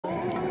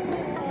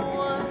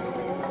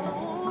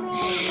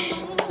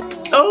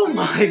Oh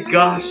my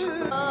gosh.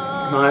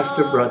 Nice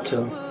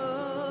vibrato.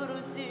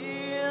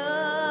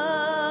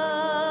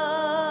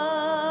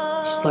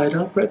 Slide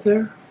up right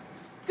there.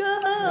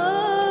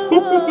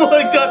 Oh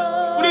my gosh.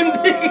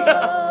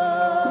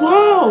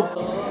 Wow.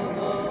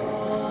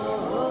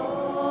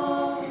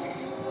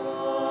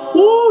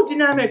 Whoa,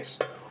 dynamics.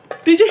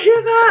 Did you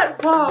hear that?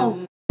 Wow.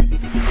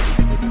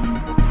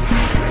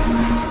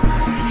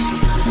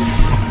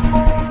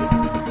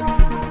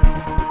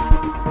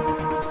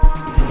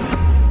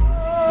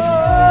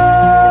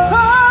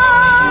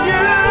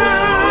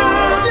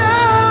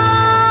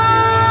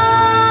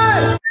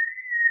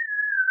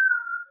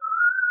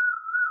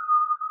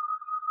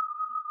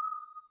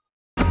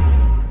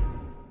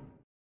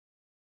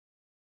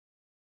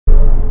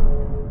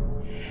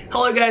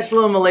 Hello guys,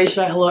 hello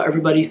Malaysia, hello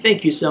everybody.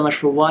 Thank you so much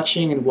for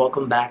watching and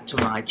welcome back to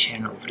my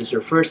channel. If this is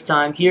your first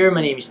time here,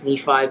 my name is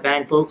Nephi,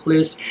 band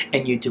vocalist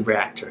and YouTube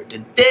reactor.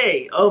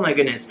 Today, oh my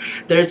goodness,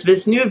 there's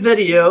this new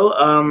video,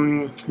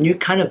 new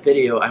kind of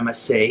video I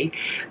must say,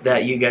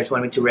 that you guys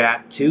want me to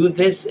react to.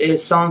 This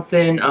is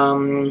something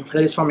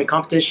that is from a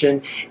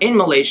competition in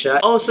Malaysia.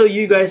 Also,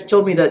 you guys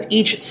told me that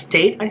each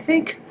state, I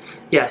think,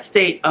 yeah,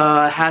 state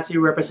has a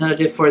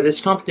representative for this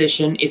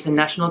competition. It's a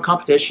national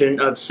competition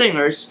of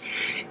singers,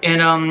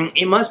 and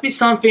it must be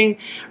something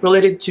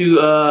related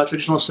to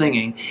traditional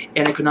singing.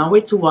 And I cannot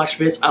wait to watch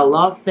this. I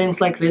love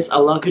things like this. I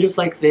love videos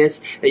like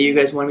this that you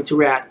guys want me to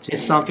react to.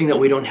 It's something that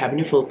we don't have in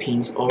the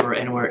Philippines or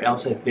anywhere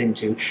else I've been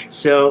to.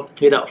 So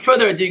without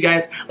further ado,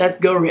 guys, let's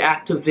go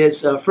react to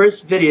this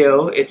first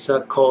video. It's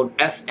called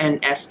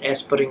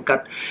FNSS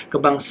Peringkat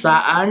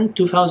Kebangsaan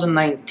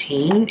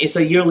 2019. It's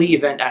a yearly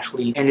event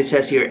actually, and it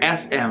says here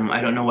SM, I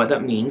don't know what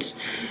that means.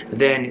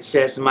 Then it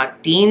says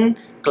Matin,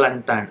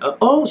 Kelantan.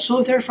 Oh,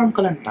 so they're from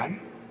Kelantan?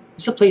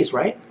 It's a place,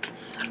 right?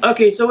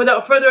 Okay, so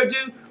without further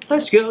ado,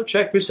 let's go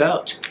check this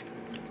out.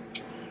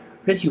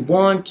 Ready?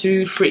 1,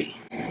 2, 3.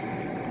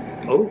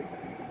 Oh,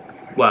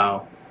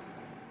 wow.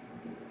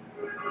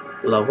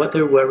 Love what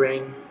they're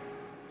wearing.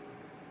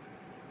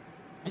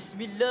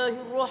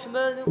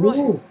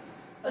 Bismillahirrahmanirrahim.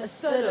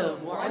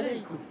 Assalamu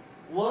alaikum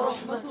wa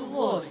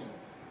rahmatullahi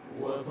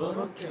wa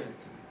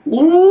barakatuh.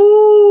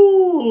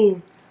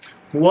 Ooh!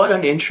 What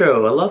an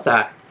intro. I love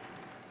that.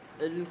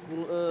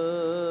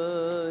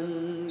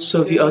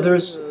 So the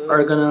others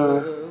are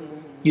gonna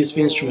use the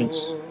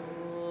instruments.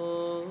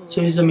 So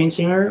he's the main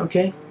singer,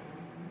 okay?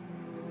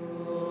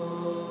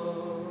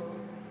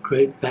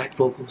 Great back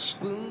vocals.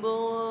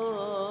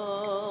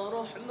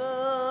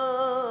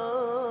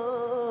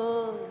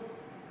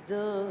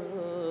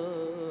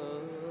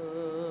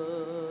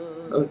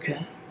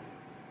 Okay.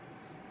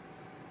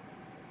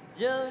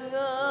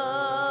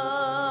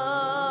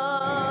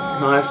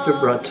 Nice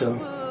vibrato.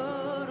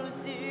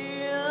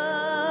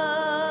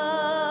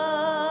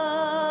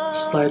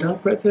 Slide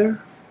up right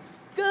there.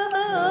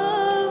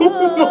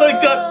 Oh my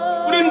gosh!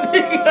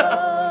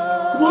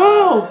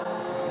 Wow!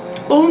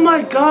 Oh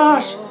my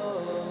gosh!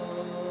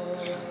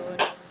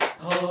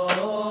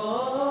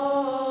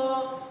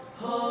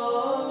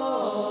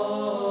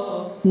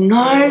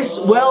 Nice,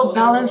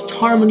 well-balanced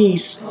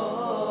harmonies.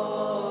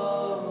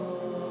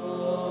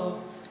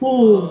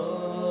 Ooh.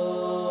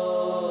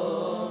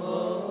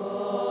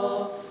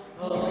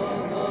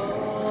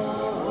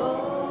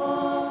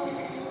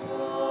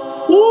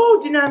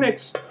 Ooh,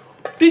 dynamics!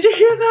 Did you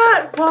hear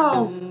that?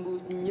 Wow!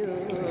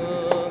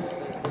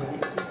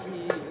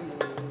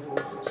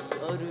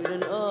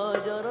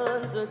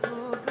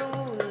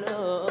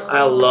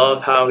 I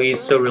love how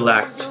he's so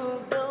relaxed.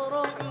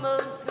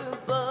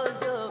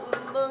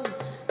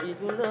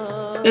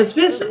 Is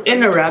this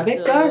in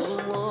Arabic, guys?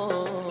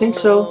 I think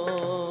so.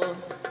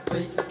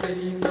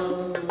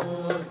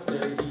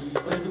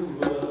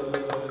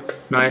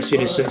 Nice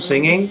unison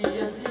singing.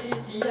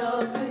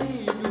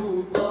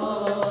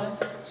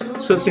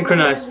 So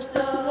synchronized.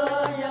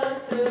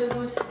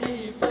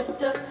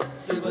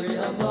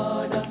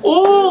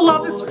 Oh,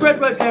 love the spread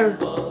right there.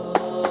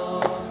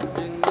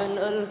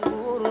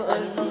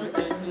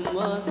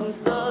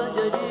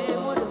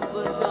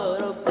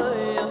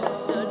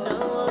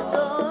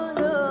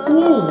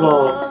 Oh,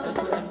 wow.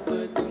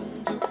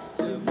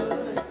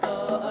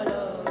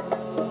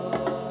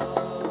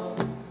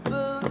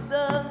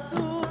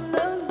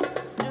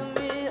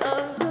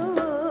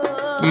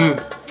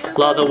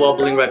 Love the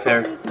wobbling right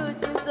there.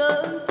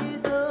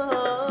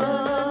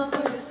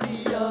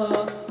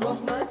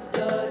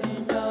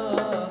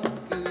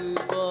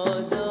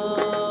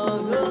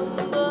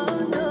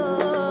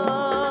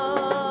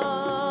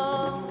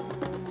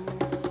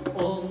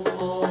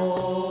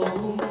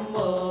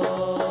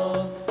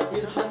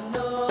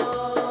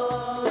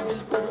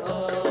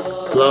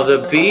 Love the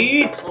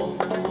beat.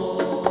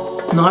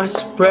 Nice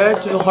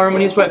spread to the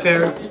harmonies right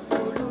there.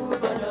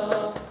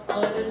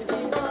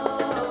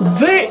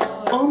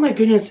 Oh my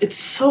goodness, it's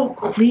so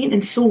clean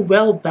and so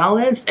well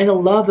balanced, and I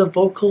love the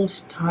vocal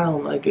style.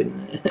 My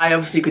goodness, I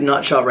obviously could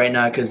not shout right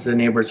now because the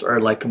neighbors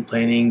are like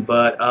complaining,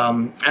 but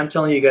I'm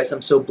telling you guys,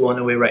 I'm so blown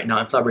away right now.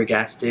 I'm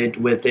flabbergasted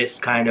with this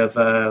kind of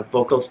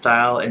vocal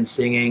style and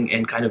singing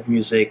and kind of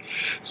music.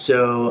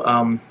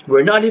 So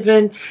we're not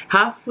even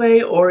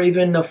halfway or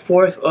even a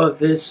fourth of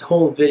this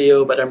whole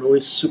video, but I'm really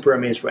super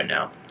amazed right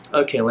now.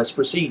 Okay, let's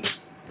proceed.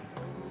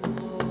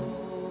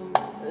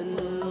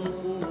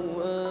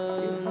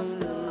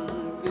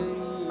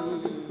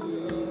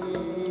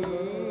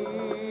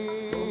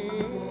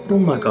 Oh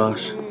my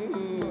gosh.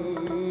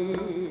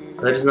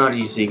 That is not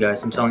easy,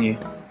 guys, I'm telling you.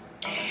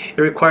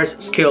 It requires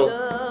skill.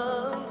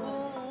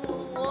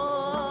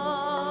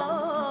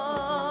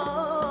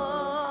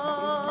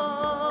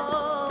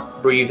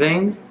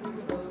 Breathing.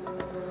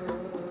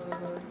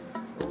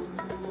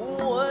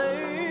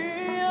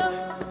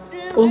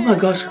 Oh my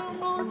gosh.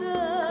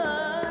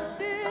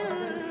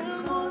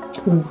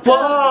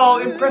 Wow,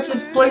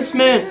 impressive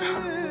placement.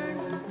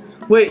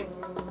 Wait.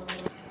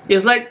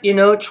 It's like, you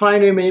know,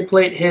 trying to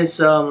manipulate his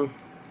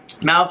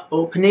mouth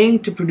opening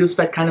to produce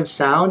that kind of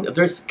sound.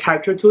 There's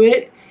character to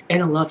it,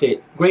 and I love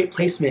it. Great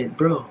placement,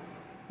 bro.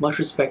 Much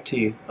respect to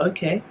you.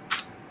 Okay.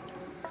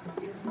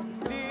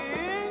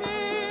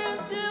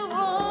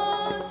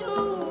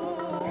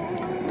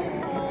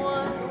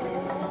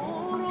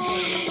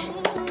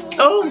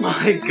 Oh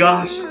my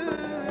gosh.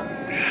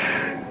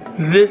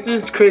 This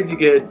is crazy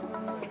good.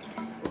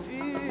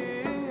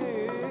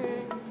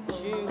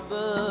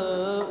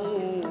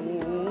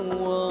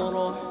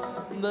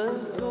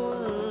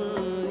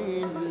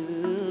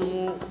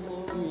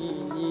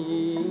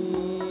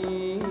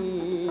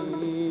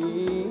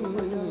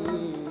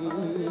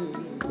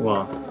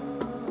 Wow.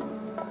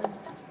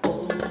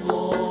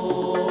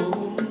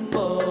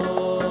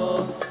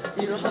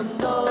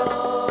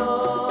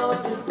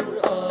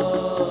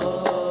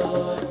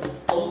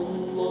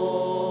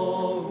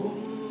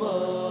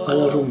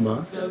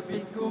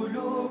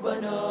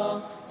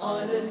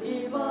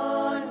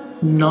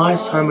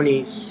 Nice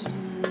harmonies.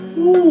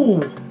 Ooh.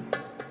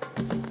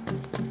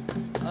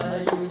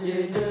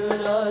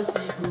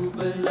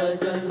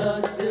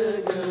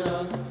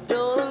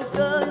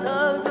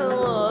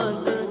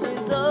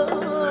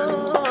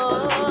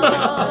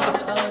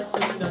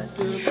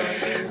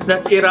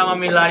 That's Irama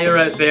Milayo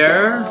right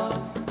there.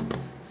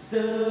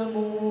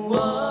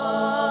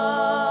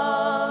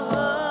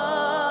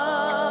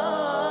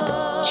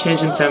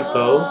 Change in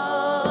tempo.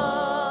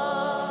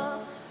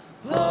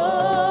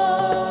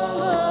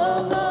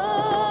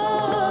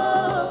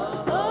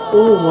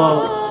 Oh wow.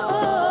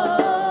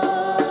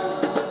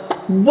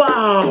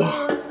 Wow.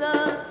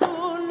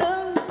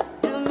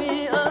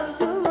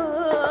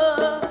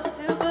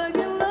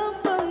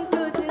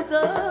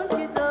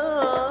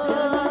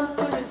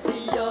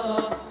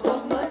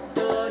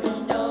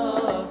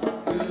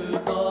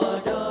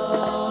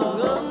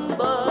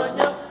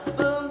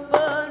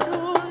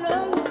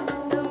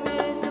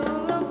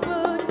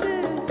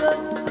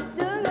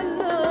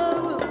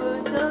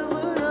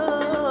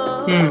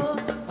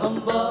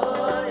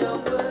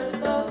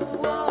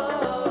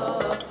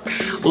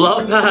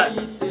 Love that.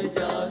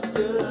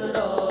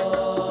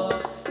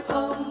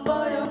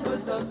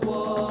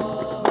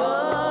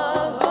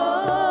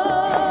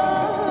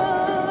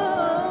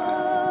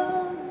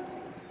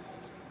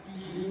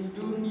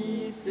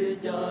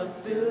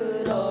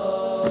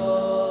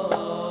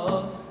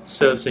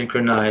 So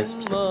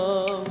synchronized.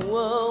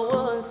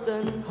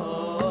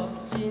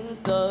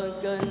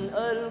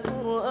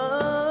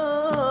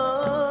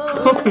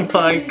 Oh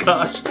my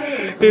gosh,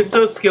 it's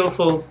so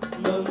skillful.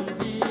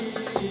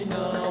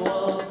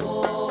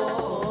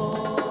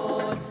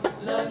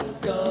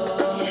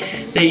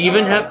 They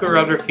even have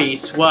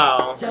choreographies.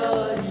 Wow.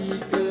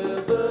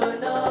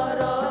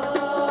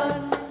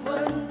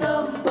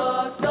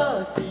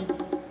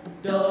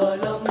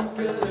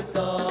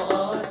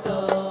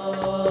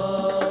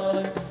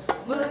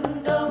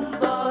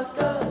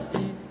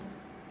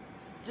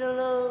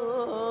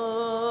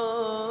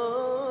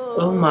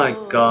 Oh my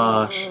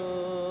gosh.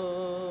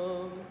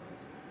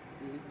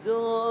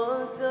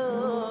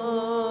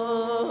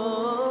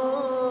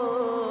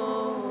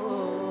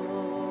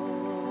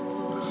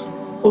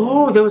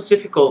 Oh, that was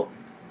difficult.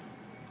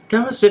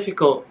 That was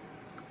difficult.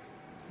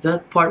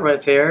 That part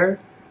right there,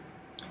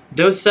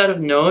 those set of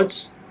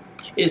notes,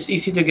 is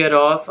easy to get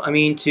off. I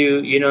mean,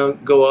 to, you know,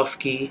 go off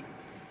key.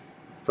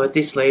 But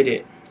they slayed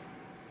it.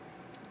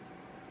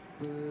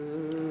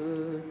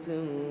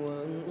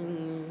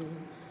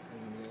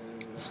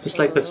 It's just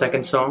like the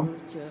second song.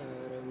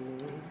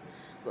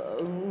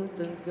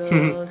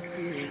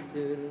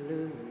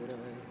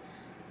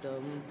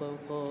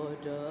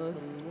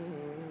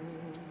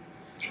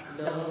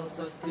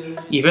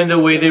 Even the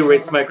way they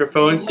raise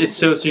microphones, it's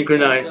so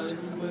synchronized.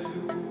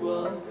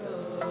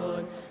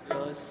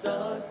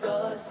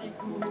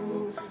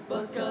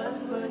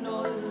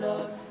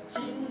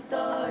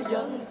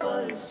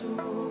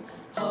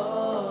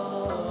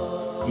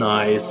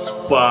 Nice.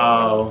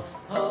 Wow.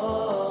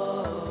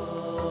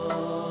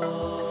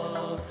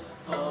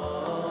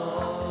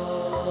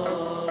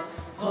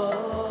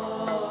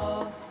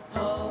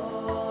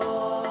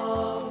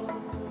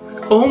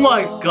 Oh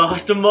my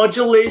gosh, the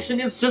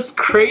modulation is just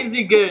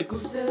crazy good. Ku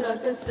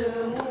serahkan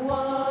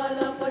semua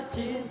lafaz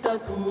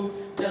cintaku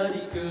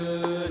dari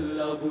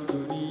kelabu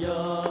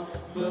dunia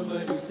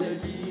memenuhi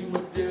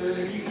selimut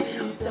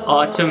derita.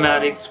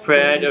 Automatic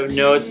spread of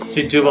notes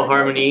to dual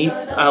harmonies.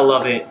 I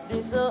love it.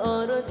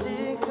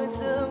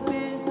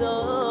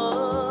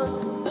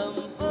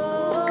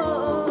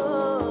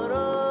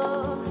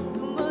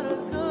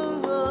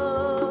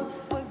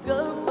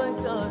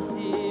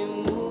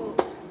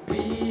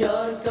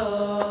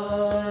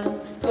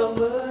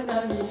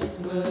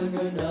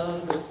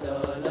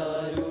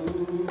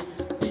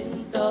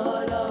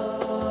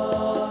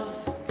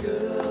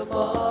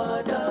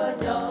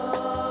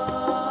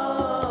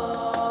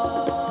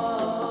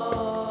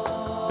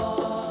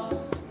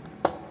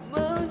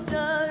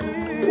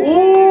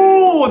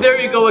 Ooh,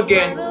 there you go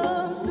again.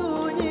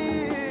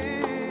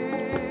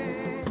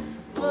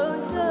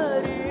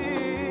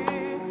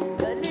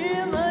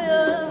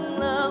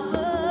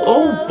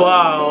 Oh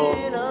wow.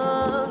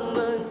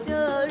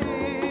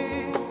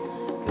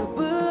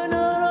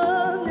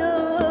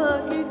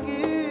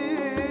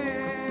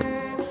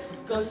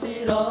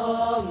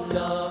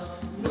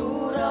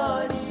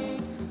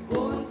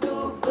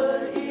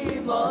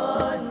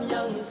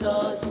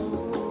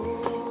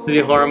 The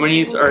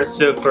harmonies are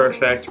so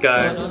perfect,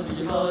 guys.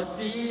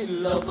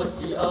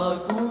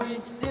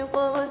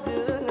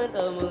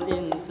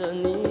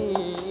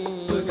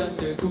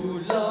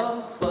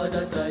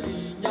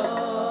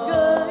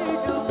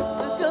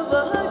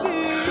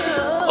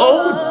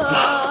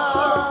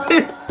 Oh,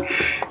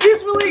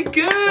 it's really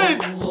good.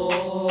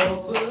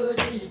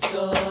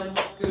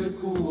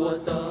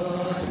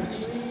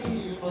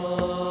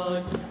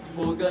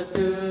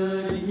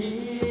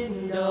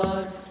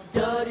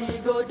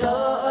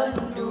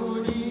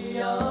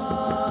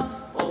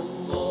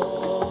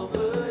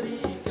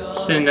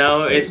 So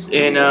now it's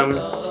in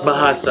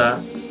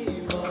Bahasa,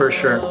 for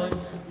sure.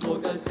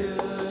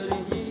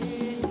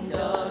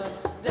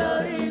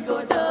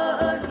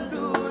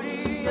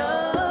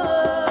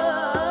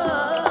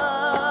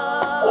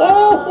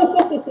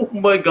 Oh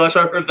my gosh,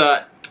 I heard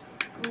that.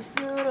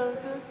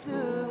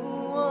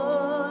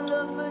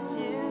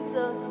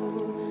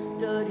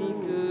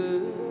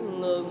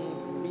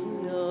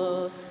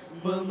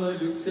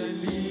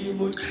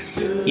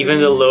 Even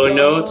the low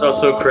notes are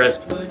so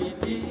crisp.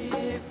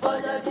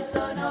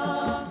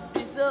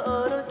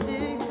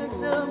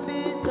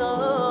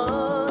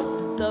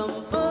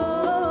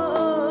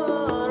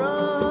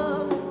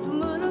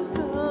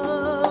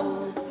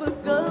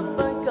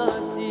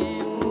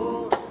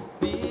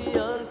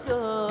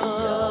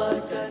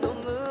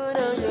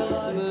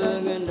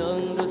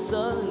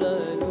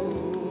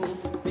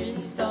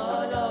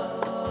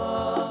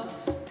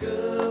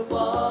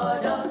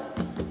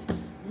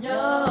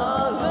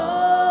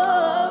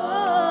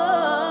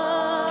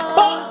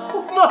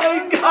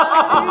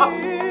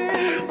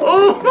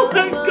 Oh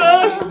my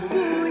gosh,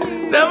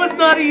 that was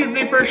not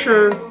easy for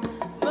sure.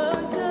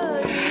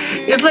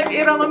 It's like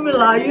Irama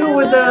Melayu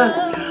with a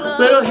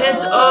little hint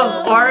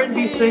of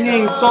R&B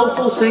singing,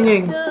 soulful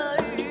singing.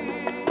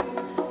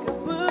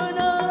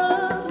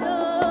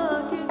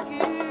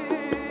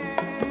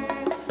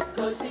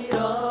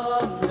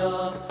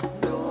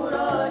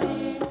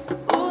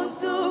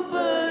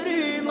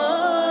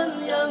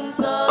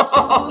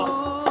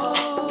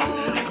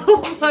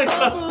 Oh my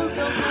god,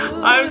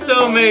 I'm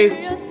so amazed.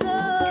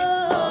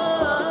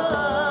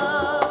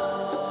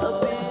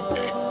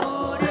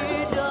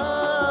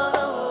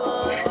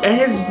 And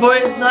his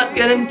voice is not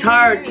getting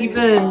tired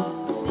even.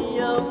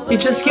 He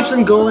just keeps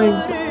on going.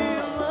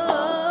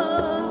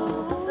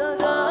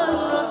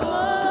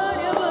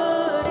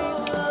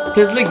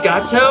 His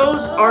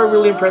legatos are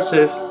really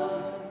impressive.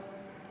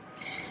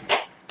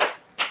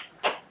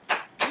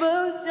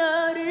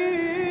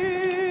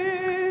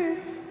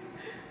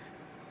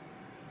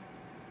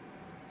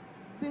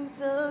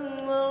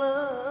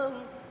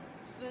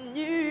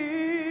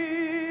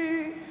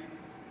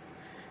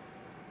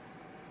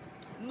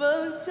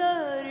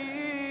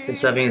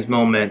 He's having his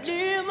moment.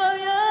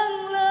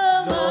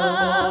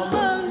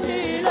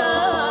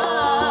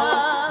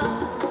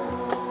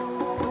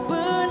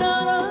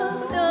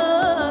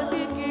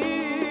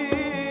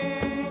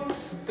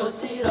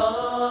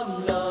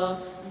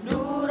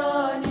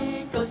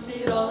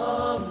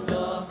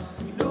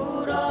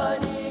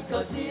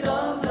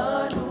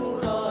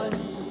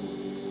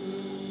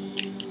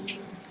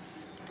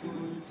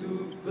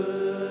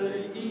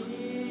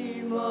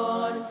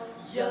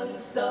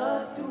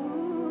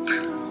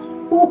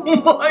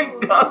 Oh my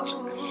gosh!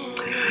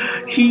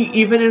 He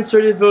even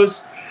inserted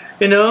those,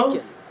 you know,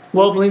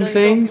 wobbling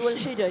things.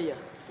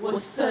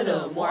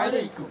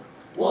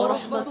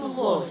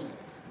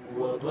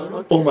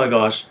 Oh my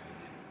gosh.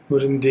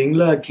 Merinding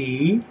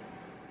lagi.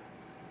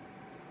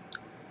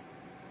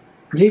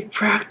 They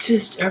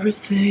practiced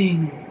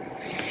everything.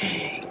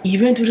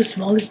 Even to the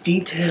smallest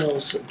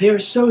details. They're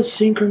so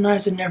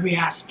synchronized in every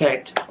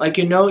aspect. Like,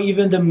 you know,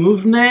 even the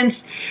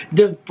movements,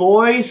 the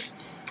voice,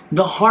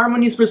 The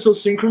harmonies were so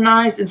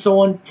synchronized, and so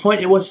on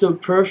point it was so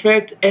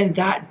perfect. And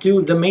that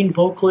dude, the main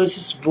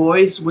vocalist's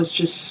voice was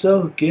just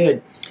so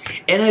good.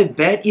 And I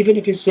bet even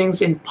if he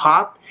sings in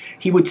pop,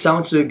 he would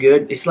sound so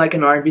good. It's like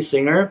an R&B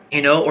singer,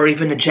 you know, or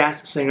even a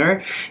jazz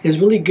singer. He's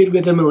really good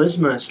with the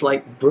melismas.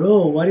 Like,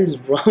 bro, what is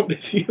wrong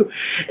with you?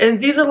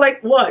 And these are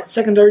like, what,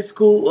 secondary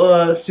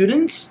school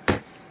students?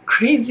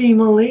 Crazy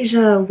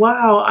Malaysia.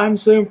 Wow, I'm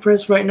so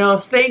impressed right now.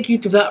 Thank you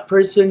to that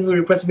person who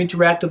requested me to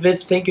react to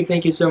this. Thank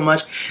you so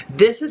much.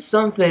 This is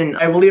something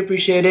I really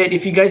appreciate it.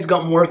 If you guys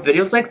got more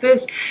videos like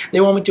this,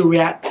 they want me to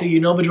react to, you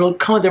know, but you'll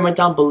comment them right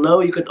down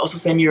below. You could also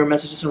send me your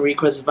messages and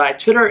requests via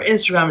Twitter,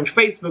 Instagram, and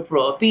Facebook for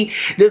all of the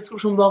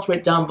description box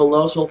right down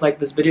below. So if you like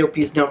this video,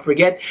 please don't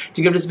forget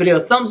to give this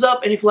video a thumbs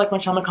up. And if you like my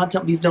channel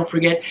content, please don't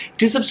forget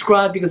to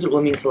subscribe because it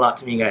really means a lot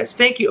to me, guys.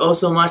 Thank you all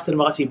so much.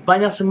 Terima kasih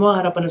banyak semua.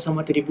 Harapan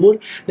sama terhibur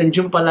dan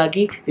jumpa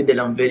lagi di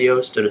dalam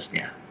video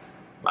seterusnya.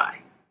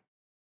 Bye.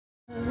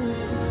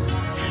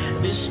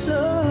 This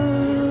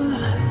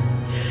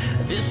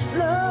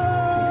love